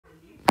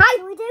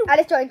I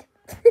just joined.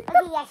 Okay,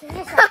 yes, you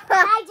just started.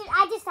 I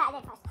just started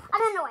it first. I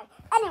don't know why.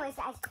 Anyways,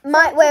 guys.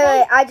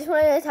 Wait. I just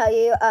wanted to tell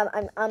you,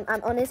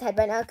 I'm on his head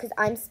right now because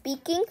I'm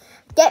speaking.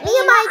 Get me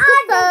a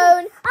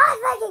microphone.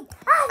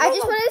 I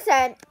just wanted to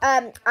say,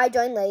 I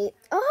joined late.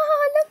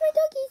 Oh, look, my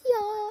doggy's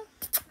here.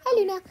 Hi,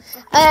 Luna.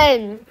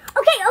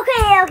 Okay.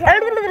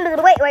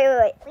 Wait.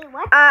 Wait,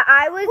 what?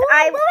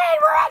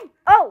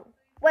 Oh,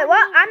 wait,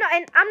 what? I'm not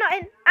in. I'm not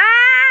in.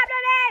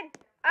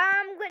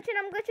 I'm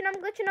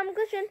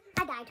glitching.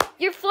 I died.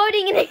 You're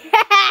floating in the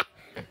air.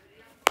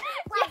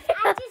 Well,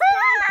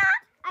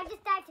 I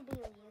just died to be with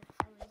you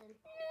for some reason.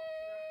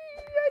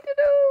 I don't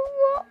know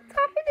what's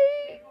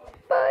happening,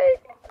 but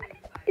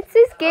it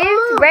says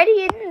game's ready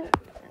in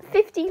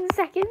 15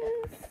 seconds.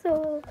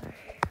 So,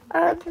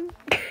 I'm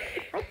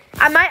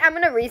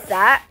gonna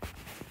reset.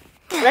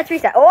 Let's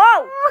reset.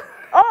 Oh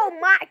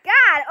my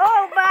god.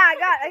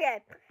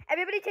 Okay,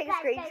 everybody take a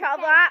screenshot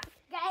of that.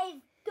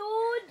 Guys,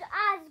 don't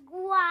ask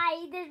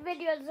why this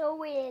video is so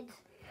weird.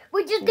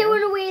 We're just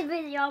doing a weird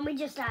video and we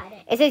just started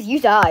it. It says you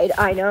died.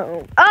 I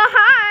know. Oh,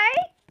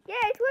 hi. Yeah,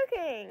 it's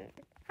working.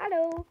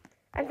 Hello.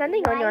 I'm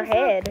standing on your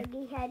head.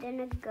 Piggy head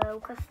in a go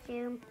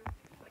costume.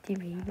 What do you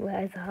mean?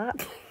 Where's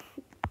that?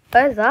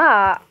 Where's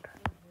that?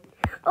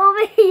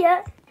 Over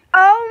here.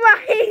 Oh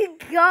my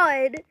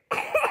god.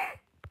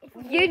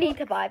 You need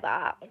to buy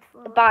that.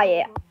 Buy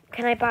it.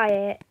 Can I buy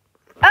it?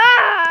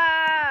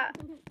 Ah!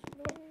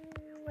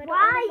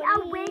 Why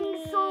are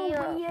wings so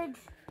weird?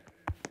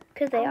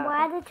 Because they are.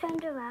 Why are they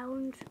turned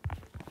around?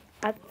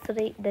 So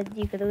you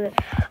can do it.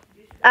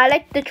 I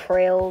like the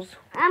trails.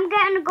 I'm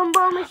getting a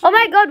gumball machine. Oh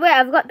my god, wait,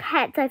 I've got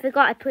pets. I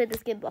forgot I played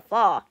this game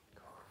before.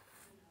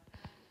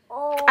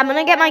 Oh, I'm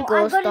gonna get my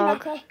ghost I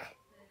got dog. an epic.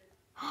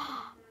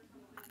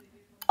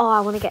 Oh, I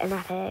want to get an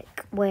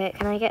epic. Wait,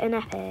 can I get an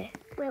epic?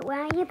 Wait,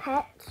 where are your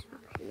pets?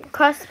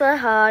 Cross my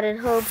heart and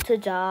hope to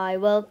die.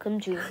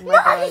 Welcome to my No,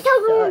 I just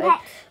told you dark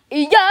pets.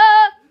 side.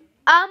 Yeah,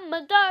 I'm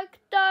a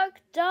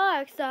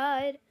dark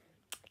side.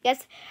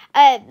 Yes.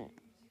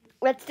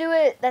 Let's do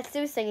it. Let's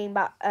do a singing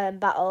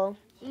battle.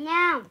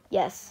 No.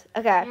 Yes.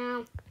 Okay.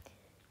 No.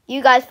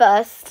 You guys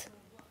first.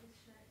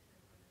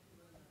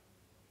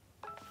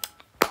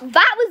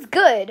 That was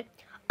good.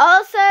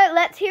 Also,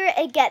 let's hear it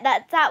again.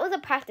 That was a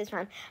practice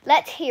round.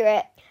 Let's hear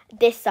it.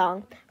 This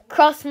song.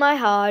 Cross my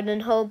heart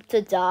and hope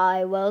to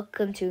die.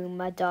 Welcome to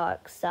my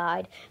dark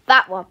side.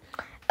 That one.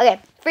 Okay.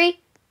 3,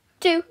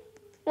 2,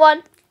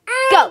 1. Go.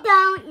 I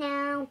don't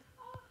know.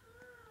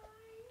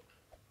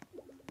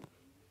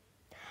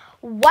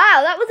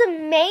 Wow, that was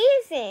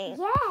amazing.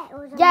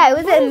 Yeah, it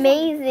was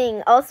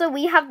amazing. Also,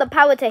 we have the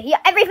power to hear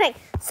everything.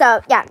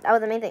 So, yeah, that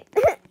was amazing.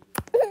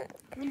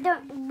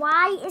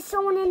 Why is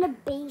someone in a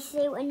bee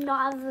suit and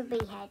not have a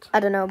bee head? I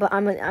don't know, but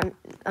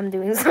I'm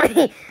doing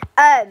something.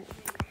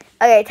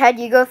 Okay, Ted,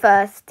 you go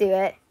first. Do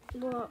it.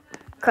 What?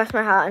 Cross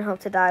my heart and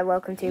hope to die.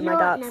 Welcome to my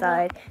dark never.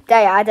 side.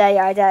 Dare ya.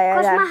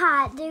 Cross my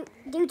heart,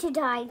 due to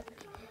die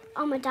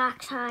on my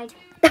dark side.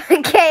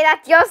 Okay,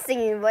 that's your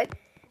singing voice.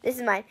 This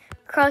is mine.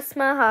 Cross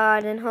my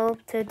heart and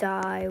hope to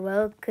die.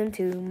 Welcome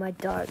to my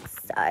dark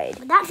side.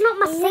 But that's not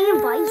my singing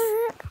voice.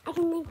 I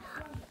can think.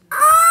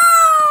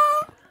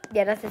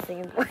 Yeah, that's his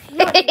singing voice.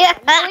 No,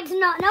 it's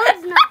not. No,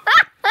 it's not.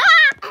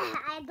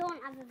 I don't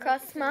have a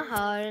Cross my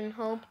heart and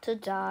hope to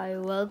die.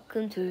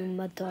 Welcome to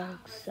my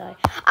dark side.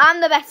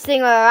 I'm the best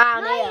singer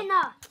around No, here. you're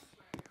not.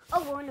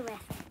 Oh, we're on the way.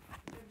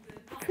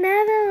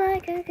 Never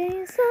like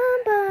again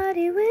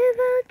somebody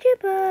without your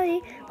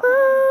body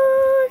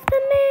close to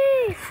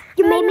me.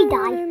 You made me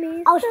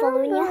die. I was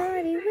following you.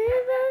 Somebody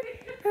without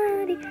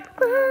body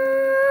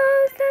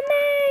close to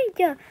me.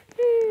 Yeah.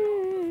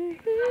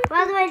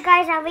 By the way,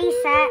 guys, I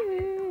reset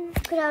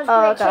because I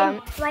was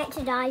glitching right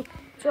to die.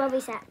 So I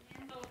reset.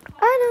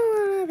 I don't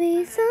wanna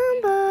be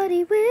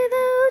somebody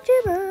without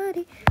your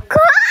body.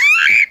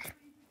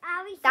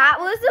 That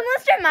was the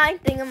most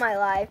dramatic thing in my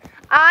life.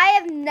 I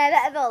have never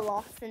ever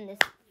lost in this.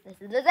 This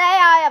is the day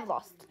I have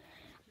lost.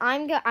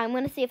 I'm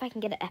gonna see if I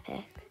can get an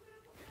epic.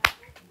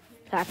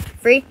 So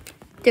 3,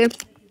 2,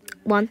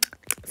 1,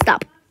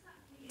 stop.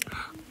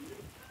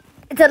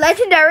 It's a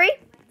legendary,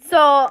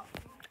 so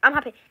I'm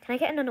happy. Can I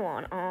get another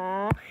one?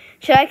 Aww.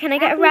 Can I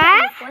get a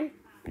rare?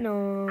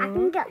 No. I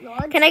can get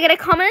loads. Can I get a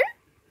common?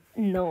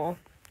 No.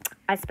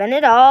 I spent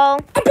it all.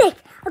 Epic!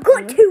 I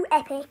got 2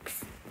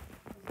 epics.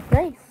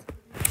 Nice.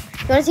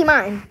 You want to see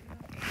mine?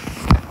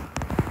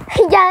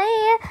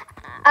 Yeah.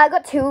 I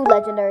got 2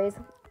 legendaries.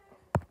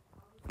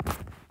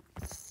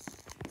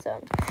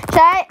 So,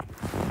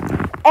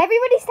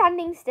 everybody's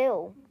standing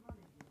still.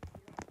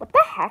 What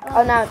the heck?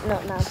 Oh, no,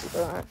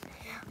 people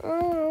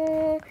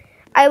aren't.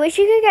 I wish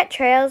you could get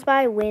trails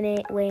by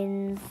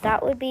wins.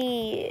 That would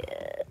be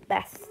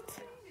best.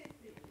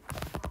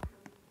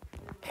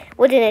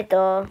 Wouldn't it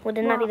though?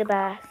 Wouldn't that be the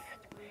best?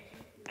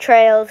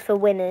 Trails for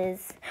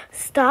winners.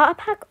 Starter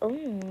pack. Oh,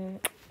 can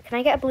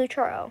I get a blue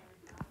trail?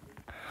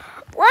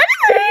 What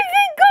do you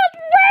even got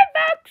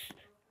Robux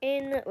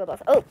in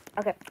Roblox? Oh,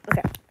 okay.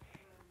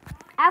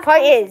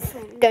 Point is,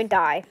 don't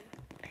die.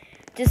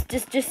 Just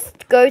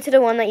go to the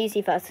one that you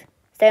see first.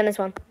 Stay on this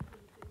one.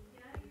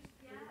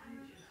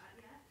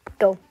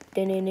 Go.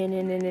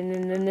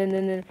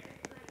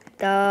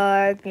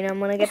 Dark. You know, I'm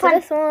gonna get to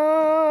this one.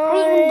 I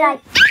didn't die.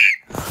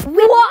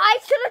 What? I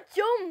should have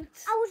jumped.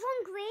 I was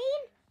on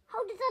green.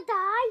 How did I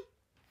die?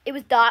 It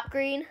was dark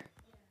green.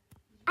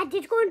 I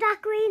did go in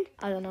dark green.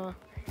 I don't know.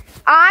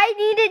 I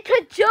needed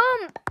to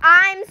jump.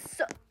 I'm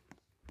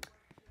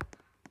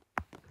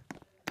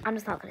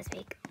just not gonna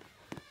speak.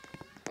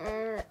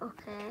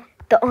 Okay.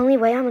 The only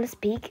way I'm gonna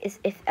speak is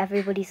if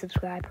everybody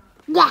subscribe.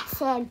 Yes,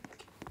 same.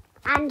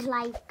 And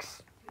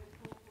likes.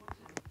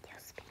 Yeah,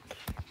 speak.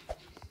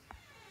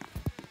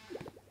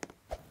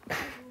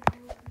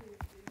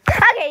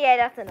 Okay, yeah,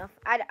 that's enough.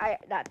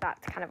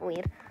 That's kind of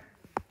weird.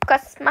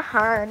 Cross my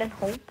heart and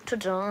hope to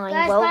die.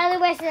 Guys, Well, by the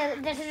way,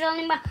 this is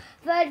only my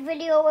third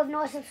video with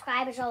no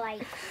subscribers or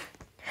likes.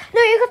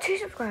 no, you got 2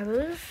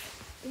 subscribers.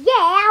 Yeah,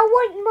 I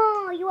want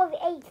more. You have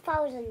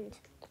 8,000.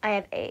 I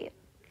have 8.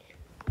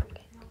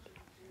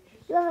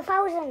 You have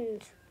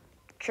 1,000.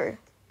 True.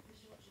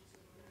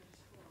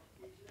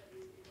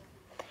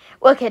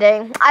 We're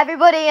kidding.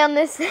 Everybody on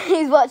this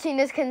who's watching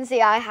this can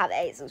see I have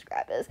 8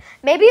 subscribers.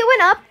 Maybe it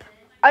went up.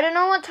 I don't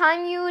know what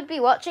time you would be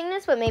watching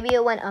this, but maybe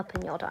it went up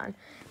in your time.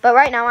 But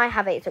right now I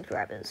have 8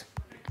 subscribers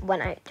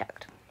when I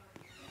checked.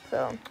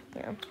 So,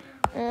 yeah.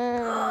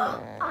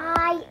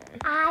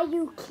 Are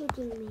you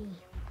kidding me?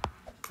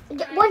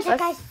 One sec,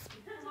 guys.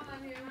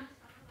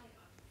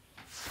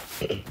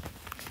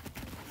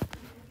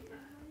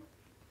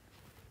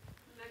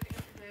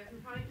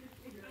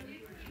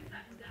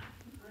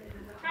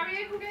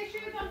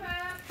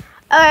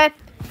 Alright,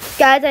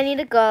 guys, I need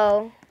to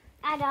go.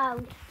 I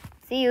don't.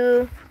 See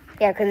you.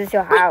 Yeah, because it's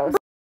your house.